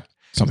that,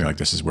 something like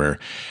this is where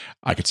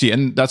I could see.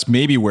 And that's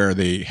maybe where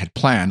they had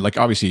planned. Like,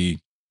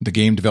 obviously, the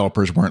game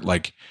developers weren't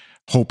like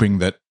hoping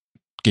that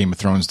Game of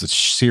Thrones, the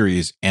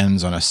series,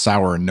 ends on a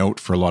sour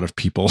note for a lot of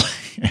people.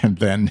 And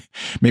then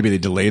maybe they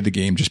delayed the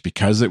game just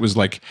because it was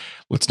like,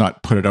 let's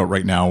not put it out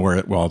right now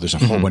where, there's a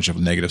whole bunch of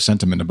negative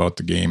sentiment about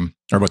the game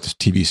or about the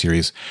TV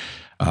series.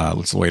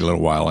 Let's wait a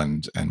little while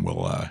and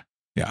we'll,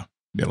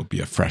 it'll be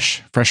a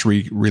fresh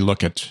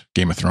relook at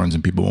Game of Thrones,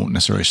 and people won't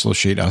necessarily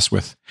associate us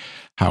with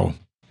how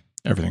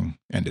everything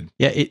ended.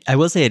 Yeah, I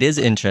will say it is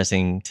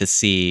interesting to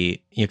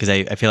see, because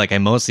I feel like I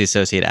mostly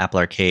associate Apple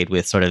Arcade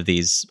with sort of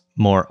these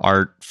more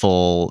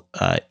artful,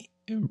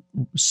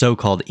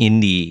 so-called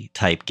indie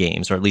type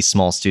games, or at least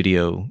small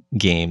studio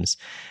games.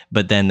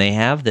 But then they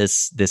have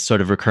this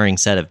sort of recurring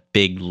set of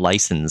big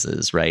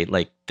licenses, right?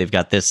 Like they've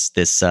got this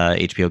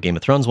HBO Game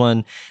of Thrones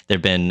one.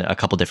 There've been a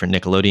couple different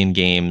Nickelodeon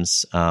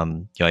games.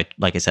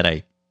 Like I said,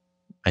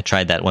 I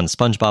tried that one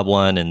SpongeBob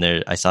one,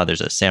 and I saw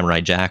there's a Samurai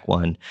Jack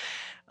one.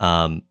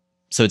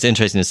 So it's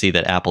interesting to see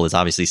that Apple is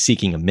obviously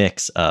seeking a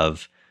mix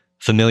of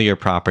familiar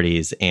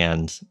properties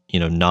and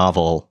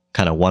novel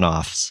kind of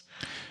one-offs.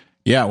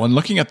 Yeah, when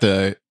looking at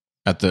the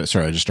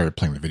sorry, I just started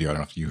playing the video. I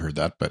don't know if you heard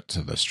that, but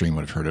the stream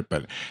would have heard it.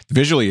 But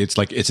visually, it's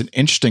an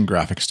interesting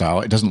graphic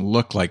style. It doesn't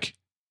look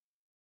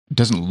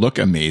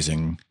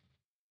amazing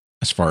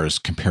as far as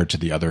compared to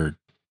the other.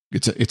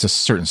 It's a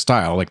certain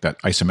style, like that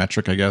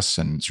isometric, I guess,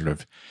 and sort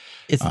of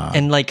it's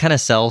and like kind of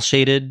cell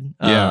shaded.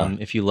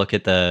 If you look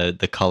at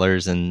the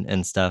colors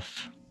and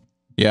stuff.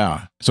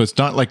 Yeah. So it's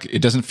not like,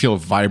 it doesn't feel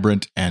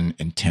vibrant and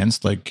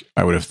intense like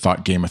I would have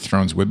thought Game of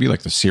Thrones would be.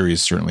 Like the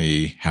series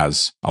certainly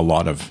has a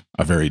lot of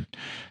a very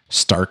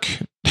stark,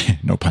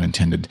 no pun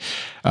intended,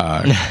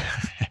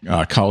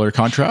 color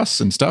contrasts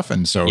and stuff.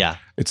 And so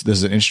this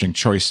is an interesting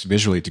choice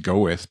visually to go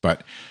with,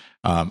 but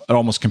it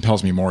almost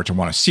compels me more to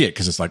want to see it,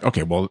 because it's like,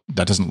 okay, well,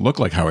 that doesn't look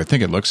like how I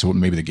think it looks. So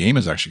maybe the game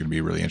is actually going to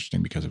be really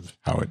interesting because of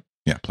how it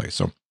plays.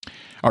 So,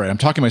 all right, I'm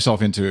talking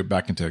myself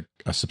back into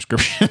a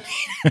subscription.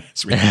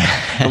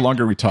 The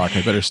longer we talk,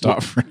 I better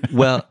stop.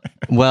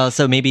 well,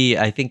 so maybe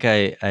I think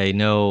I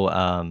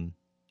know.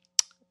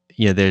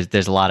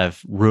 There's a lot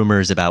of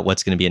rumors about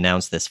what's going to be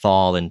announced this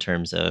fall in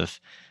terms of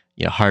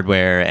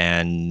hardware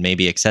and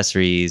maybe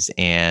accessories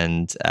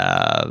and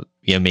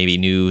maybe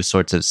new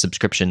sorts of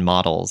subscription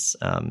models.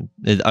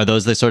 Are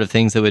those the sort of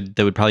things that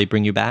would probably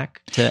bring you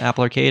back to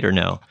Apple Arcade, or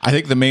no? I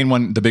think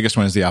the biggest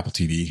one is the Apple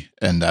TV,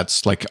 and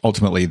that's like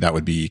ultimately that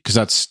would be, because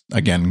that's,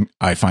 again,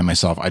 I find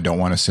myself, I don't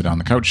want to sit on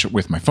the couch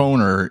with my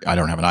phone, or I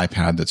don't have an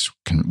iPad that's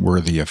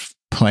worthy of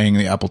playing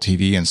the Apple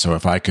TV. And so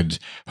if I could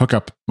hook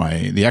up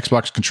the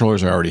Xbox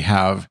controllers I already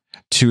have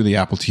to the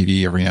Apple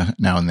TV every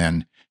now and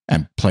then,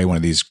 and play one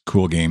of these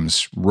cool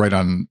games right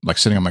on, like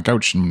sitting on my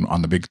couch and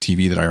on the big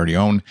TV that I already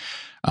own,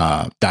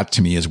 that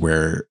to me is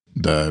where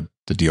the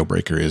deal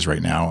breaker is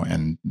right now,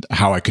 and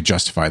how I could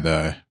justify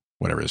the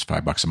whatever it is,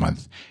 $5 a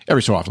month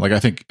every so often. Like, I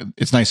think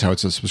it's nice how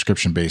it's a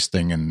subscription based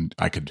thing, and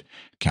I could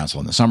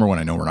cancel in the summer when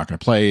I know we're not going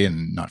to play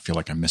and not feel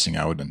like I'm missing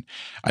out, and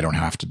I don't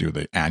have to do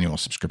the annual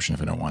subscription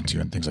if I don't want to,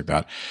 and things like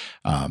that.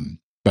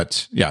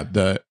 But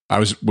yeah, I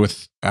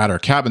was at our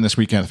cabin this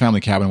weekend, the family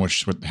cabin,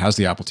 which has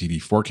the Apple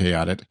TV 4K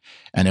at it.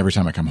 And every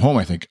time I come home,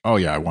 I think, oh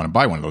yeah, I want to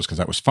buy one of those, because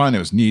that was fun. It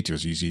was neat. It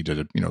was easy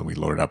to, we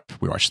loaded up,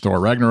 we watched Thor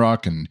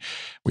Ragnarok, and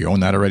we own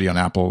that already on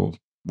Apple,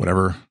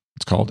 whatever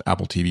it's called,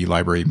 Apple TV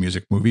Library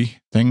Music Movie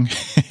thing.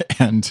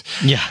 And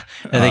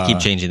they keep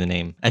changing the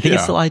name. I think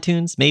it's still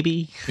iTunes,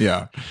 maybe.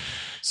 Yeah.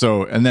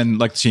 So, and then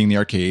like seeing the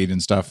arcade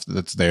and stuff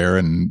that's there,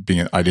 and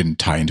I didn't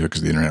tie into it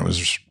because the internet was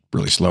just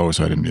really slow,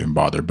 so I didn't even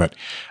bother. But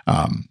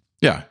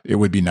it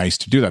would be nice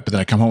to do that. But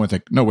then I come home and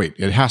think, no, wait,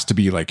 it has to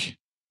be like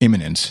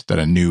imminent that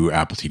a new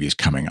Apple TV is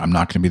coming. I'm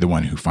not going to be the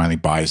one who finally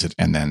buys it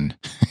and then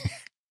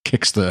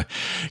kicks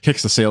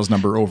the sales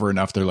number over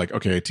enough. They're like,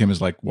 okay, Tim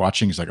is like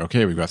watching. He's like,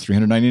 okay, we've got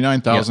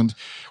 399,000. Yep.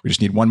 We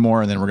just need one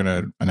more, and then we're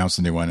going to announce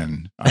the new one.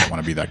 And I don't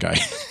want to be that guy.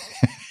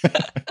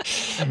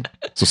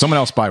 So someone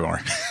else buy more.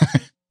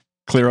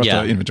 Clear out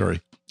the inventory.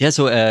 Yeah.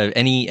 So,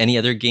 any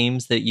other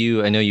games that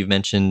I know you've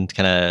mentioned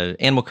kind of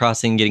Animal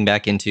Crossing, getting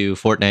back into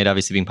Fortnite,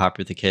 obviously being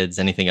popular with the kids.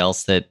 Anything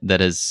else that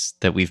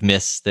we've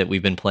missed that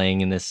we've been playing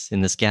in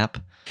this gap?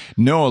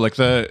 No, like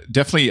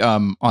definitely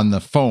on the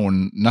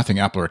phone, nothing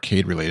Apple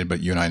Arcade related,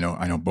 but you and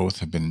I know both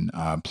have been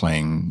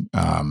playing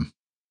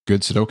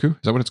Good Sudoku.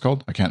 Is that what it's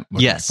called? I can't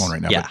look at my phone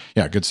right now. Yeah. But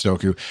yeah, Good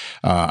Sudoku.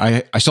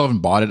 I still haven't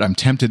bought it. I'm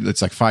tempted.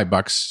 It's like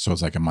 $5, so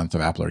it's like a month of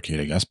Apple Arcade,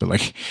 I guess. But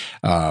like,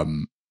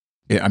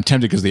 I'm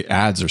tempted because the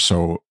ads are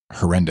so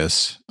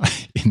horrendous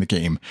in the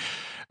game,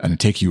 and it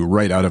take you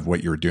right out of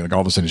what you're doing. Like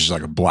all of a sudden, it's just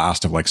like a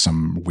blast of like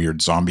some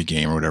weird zombie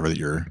game or whatever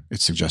that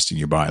it's suggesting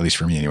you buy. At least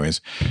for me, anyways.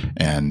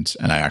 And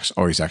I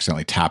always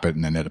accidentally tap it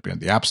and then end up in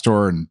the App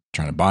Store and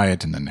trying to buy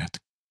it, and then have to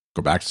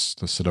go back to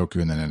the Sudoku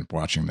and then end up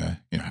watching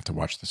have to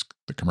watch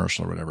the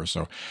commercial or whatever.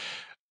 So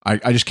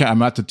I just can't.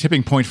 I'm at the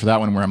tipping point for that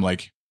one where I'm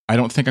like, I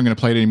don't think I'm going to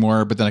play it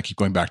anymore, but then I keep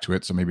going back to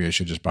it. So maybe I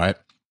should just buy it.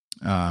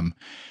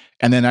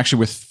 And then actually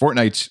with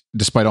Fortnite,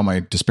 despite all my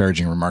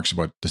disparaging remarks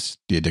about the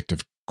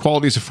addictive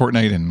qualities of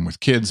Fortnite and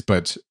with kids,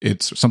 but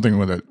it's something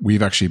that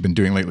we've actually been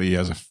doing lately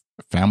as a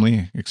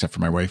family, except for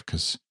my wife,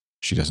 because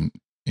she's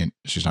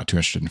not too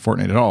interested in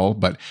Fortnite at all,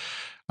 but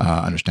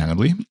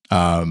understandably.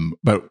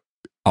 But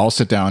I'll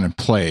sit down and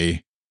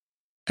play,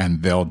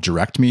 and they'll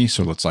direct me.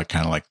 So it's like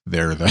kind of like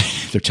they're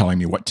telling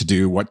me what to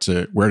do, where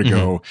to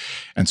go,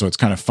 and so it's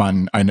kind of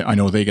fun. I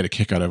know they get a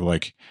kick out of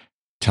like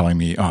telling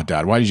me, "Oh,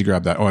 Dad, why did you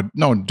grab that? Oh,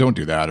 no, don't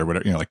do that," or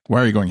whatever. Like, why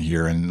are you going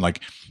here? And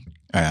like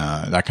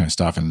that kind of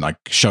stuff, and like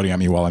shouting at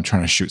me while I'm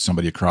trying to shoot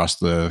somebody across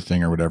the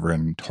thing or whatever,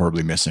 and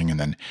horribly missing. And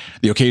then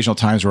the occasional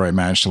times where I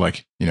manage to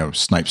like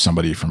snipe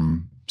somebody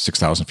from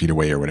 6,000 feet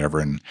away or whatever,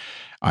 and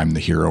I'm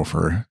the hero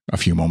for a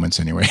few moments,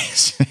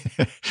 anyways.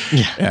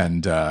 Yeah.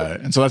 And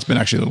so that's been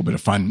actually a little bit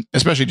of fun,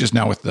 especially just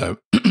now with the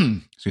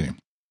excuse me.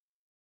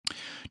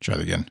 Try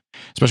that again.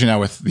 Especially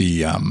now with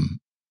the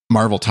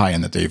Marvel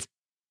tie-in that they've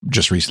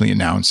just recently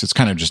announced. It's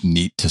kind of just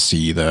neat to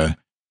see the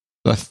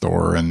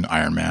Thor and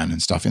Iron Man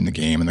and stuff in the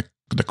game, and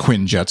the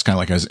Quinjets, kind of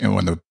like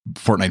when the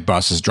Fortnite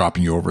bus is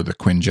dropping you over the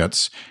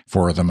Quinjets,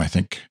 4 of them, I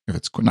think. If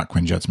it's not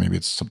Quinjets, maybe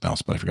it's something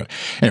else, but I forgot.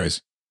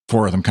 Anyways,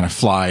 4 of them kind of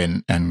fly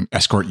and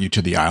escort you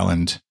to the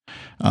island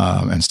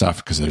and stuff,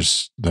 because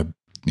there's the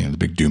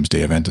big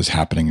Doomsday event is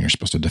happening, and you're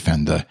supposed to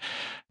defend the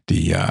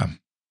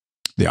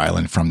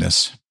island from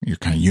this. You're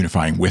kind of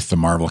unifying with the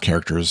Marvel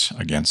characters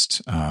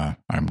against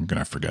I'm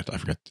gonna forget. I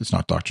forget. It's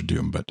not Doctor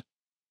Doom, but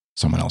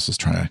someone else is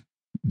trying to.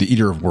 The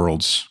Eater of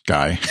Worlds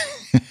guy.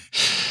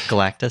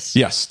 Galactus?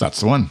 Yes,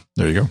 that's the one.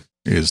 There you go.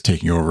 Is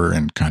taking over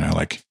and kind of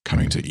like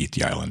coming to eat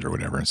the island or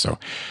whatever. And so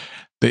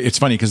it's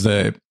funny because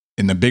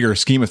in the bigger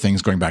scheme of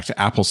things, going back to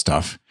Apple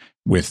stuff,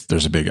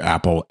 there's a big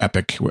Apple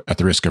epic, at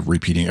the risk of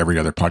repeating every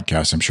other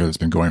podcast, I'm sure that's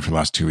been going for the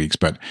last 2 weeks.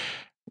 But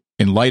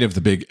in light of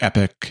the big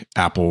epic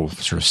Apple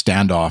sort of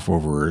standoff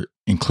over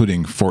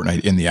including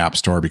Fortnite in the App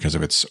Store because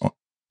of its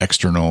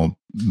external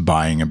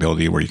buying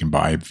ability where you can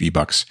buy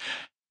V-Bucks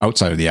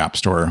outside of the App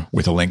Store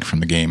with a link from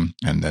the game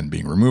and then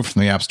being removed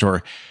from the App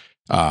Store.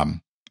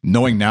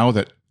 Knowing now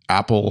that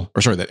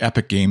that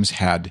Epic Games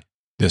had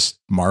this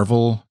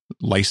Marvel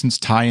license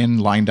tie-in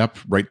lined up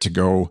right to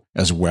go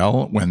as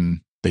well,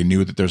 when they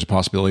knew that there's a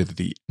possibility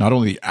that not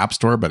only the App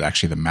Store, but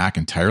actually the Mac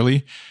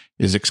entirely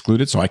is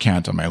excluded. So I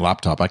can't, on my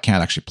laptop, I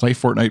can't actually play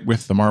Fortnite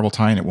with the Marvel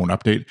tie-in. It won't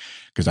update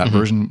because that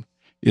version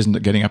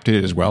isn't getting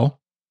updated as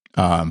well.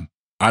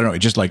 I don't know. It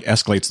just like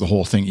escalates the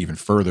whole thing even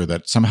further,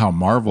 that somehow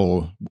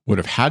Marvel would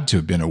have had to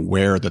have been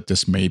aware that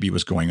this maybe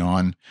was going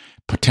on,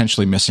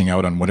 potentially missing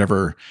out on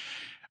whatever.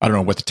 I don't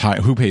know what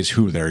who pays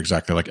who there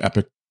exactly. Like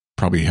Epic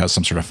probably has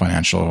some sort of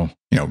financial,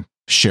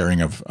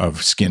 sharing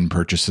of skin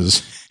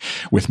purchases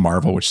with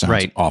Marvel, which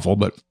sounds awful,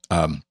 but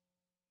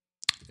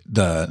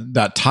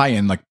that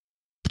tie-in like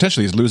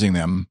potentially is losing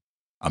them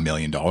 $1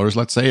 million,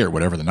 let's say, or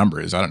whatever the number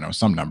is. I don't know,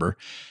 some number,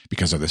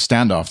 because of the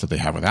standoff that they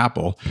have with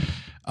Apple.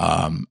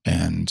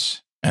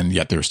 And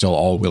yet they're still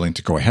all willing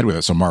to go ahead with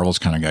it. So Marvel's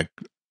kind of got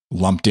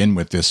lumped in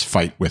with this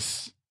fight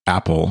with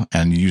Apple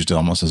and used it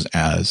almost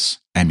as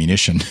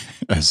ammunition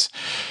as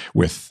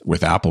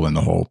with Apple in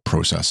the whole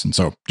process. And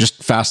so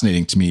just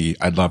fascinating to me.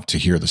 I'd love to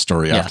hear the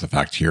story after the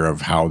fact here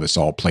of how this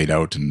all played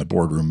out in the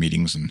boardroom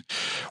meetings and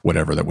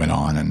whatever that went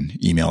on, and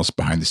emails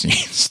behind the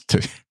scenes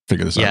to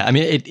figure this out. Yeah, I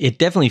mean, it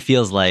definitely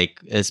feels like,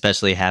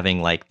 especially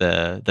having like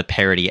the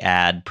parody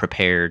ad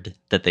prepared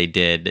that they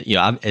did,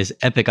 as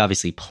Epic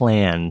obviously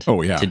planned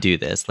to do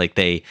this. Like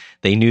they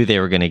knew they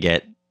were going to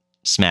get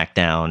smacked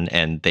down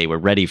and they were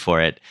ready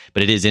for it.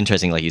 But it is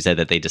interesting, like you said,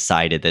 that they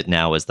decided that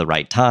now was the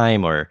right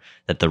time, or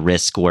that the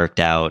risk worked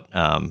out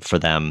for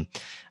them,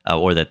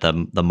 or that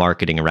the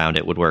marketing around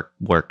it would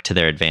work to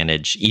their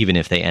advantage, even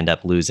if they end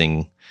up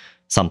losing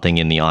something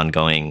in the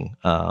ongoing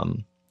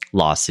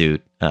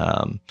lawsuit.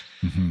 I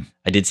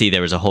did see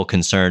there was a whole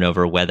concern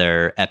over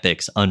whether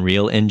Epic's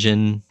Unreal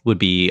Engine would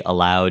be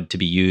allowed to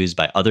be used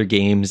by other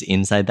games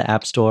inside the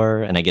App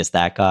Store, and I guess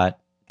that got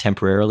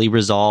temporarily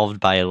resolved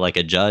by like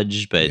a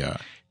judge, but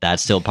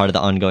that's still part of the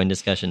ongoing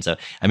discussion. So,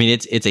 I mean,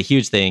 it's a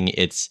huge thing.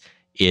 It's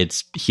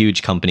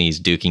huge companies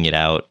duking it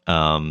out.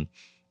 We're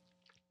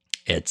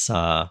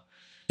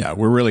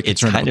really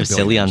concerned. It's kind of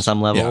silly on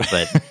some level,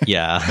 but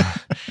yeah.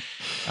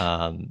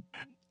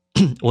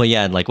 Well,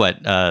 yeah, and like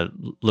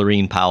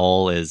Laureen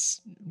Powell is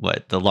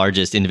the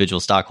largest individual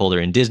stockholder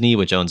in Disney,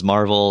 which owns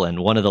Marvel, and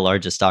one of the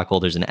largest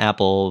stockholders in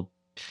Apple.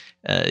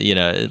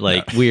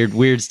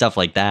 Weird stuff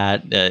like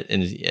that,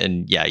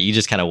 and yeah, you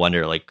just kind of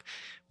wonder like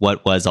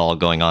what was all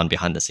going on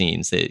behind the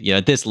scenes.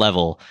 At this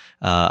level,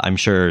 I'm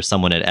sure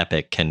someone at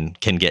Epic can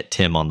get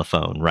Tim on the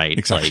phone, right?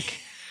 Exactly. Like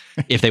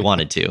if they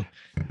wanted to,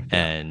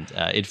 and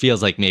it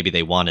feels like maybe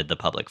they wanted the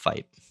public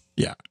fight.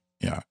 Yeah,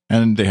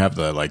 and they have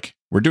the like,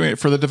 we're doing it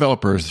for the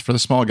developers, for the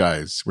small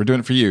guys. We're doing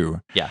it for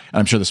you. Yeah, and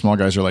I'm sure the small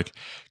guys are like,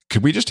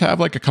 could we just have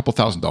like a couple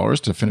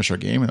 $1,000s to finish our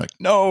game? And like,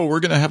 no,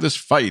 we're going to have this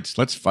fight.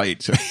 Let's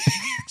fight.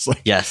 It's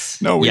like,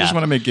 yes, no, we just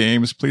want to make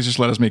games. Please just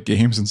let us make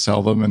games and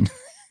sell them and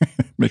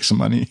make some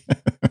money.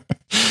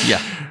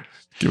 Yeah.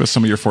 Give us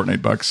some of your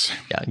Fortnite bucks.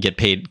 Yeah, get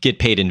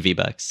paid in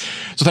V-Bucks.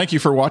 So thank you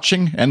for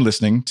watching and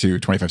listening to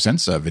 25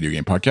 Cents, a video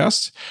game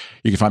podcast.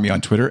 You can find me on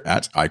Twitter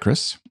at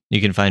iChris. You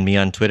can find me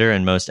on Twitter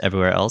and most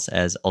everywhere else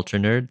as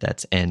UltraNerd.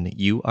 That's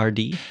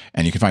NURD.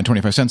 And you can find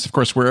 25 Cents, of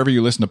course, wherever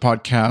you listen to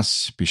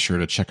podcasts. Be sure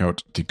to check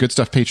out the Good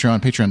Stuff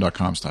Patreon,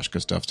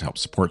 patreon.com/goodstuff to help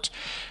support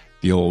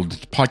the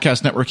old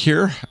podcast network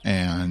here.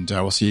 And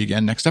we'll see you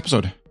again next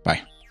episode.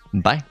 Bye.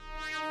 Bye.